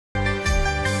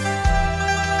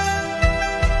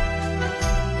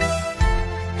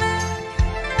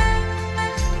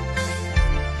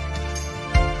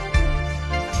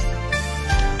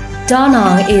Da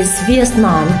Nang is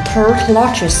Vietnam's third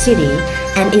largest city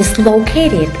and is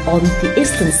located on the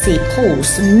eastern sea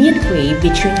coast, midway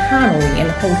between Hanoi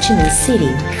and Ho Chi Minh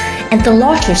City, and the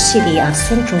largest city of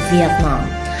central Vietnam.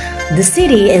 The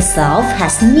city itself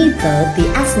has neither the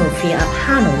atmosphere of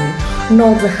Hanoi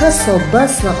nor the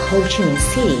hustle-bustle of Ho Chi Minh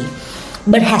City,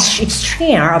 but has its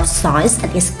share of size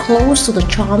and is close to the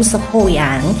charms of Hoi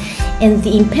An and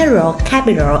the imperial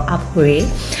capital of Huế,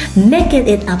 making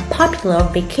it a popular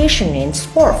vacationing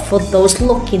spot for those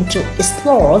looking to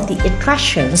explore the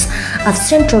attractions of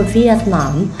central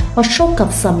Vietnam or soak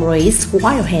up some rays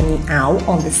while hanging out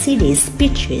on the city's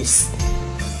beaches.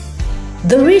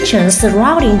 The region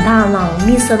surrounding Da Nang,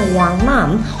 Mission Quang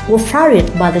Nam were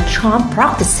founded by the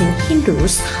charm-practicing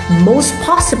Hindus most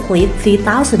possibly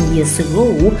 3,000 years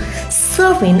ago,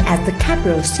 serving as the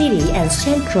capital city and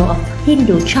center of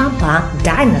Hindu Champa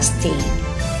dynasty.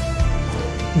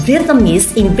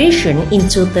 Vietnamese invasion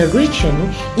into the region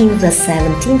in the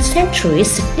 17th century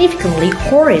significantly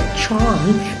halted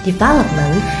charm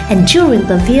development, and during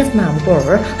the Vietnam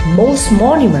War, most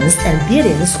monuments and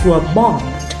buildings were bombed.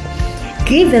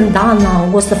 Given Da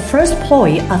Nang was the first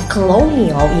point of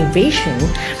colonial invasion,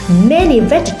 many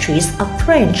vestiges of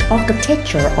French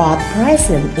architecture are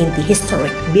present in the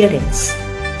historic buildings.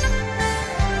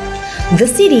 The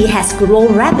city has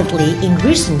grown rapidly in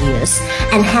recent years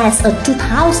and has a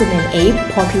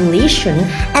 2008 population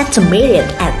estimated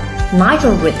at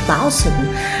 900,000.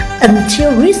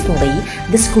 Until recently,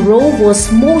 this growth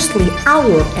was mostly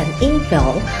outward and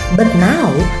infill, but now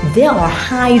there are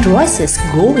high-rises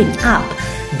going up.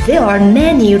 There are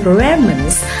many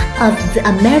remnants of the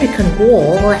American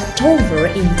Wall left over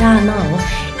in Da Nang.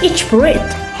 Each brick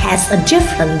has a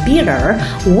different builder,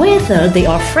 whether they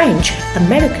are French,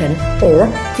 American, or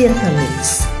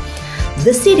Vietnamese.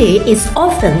 The city is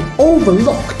often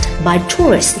overlooked by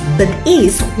tourists but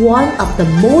is one of the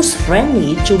most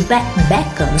friendly to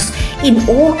backpackers in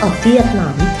all of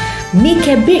Vietnam.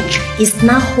 My Beach is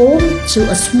now home to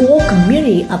a small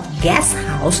community of guest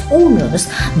house owners,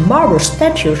 marble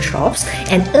statue shops,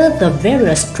 and other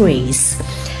various trades.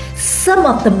 Some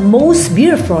of the most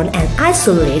beautiful and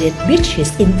isolated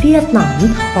beaches in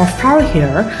Vietnam are found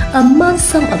here. Among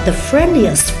some of the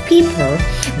friendliest people,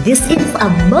 this is a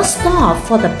must-stop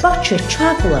for the budget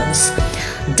travelers.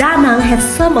 Da Nang has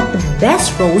some of the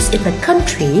best roads in the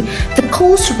country. The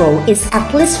coast road is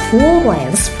at least 4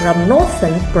 lanes from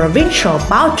northern provincial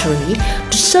boundary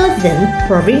to southern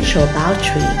provincial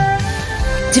boundary.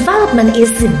 Development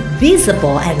is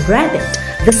visible and rapid.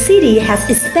 The city has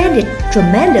expanded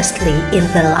tremendously in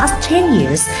the last 10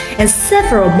 years, and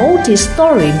several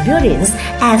multi-story buildings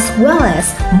as well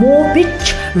as more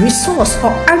beach resorts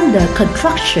are under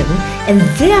construction, and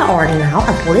there are now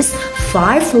at least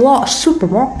 5 large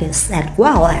supermarkets as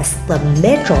well as the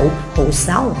metro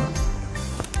wholesaler.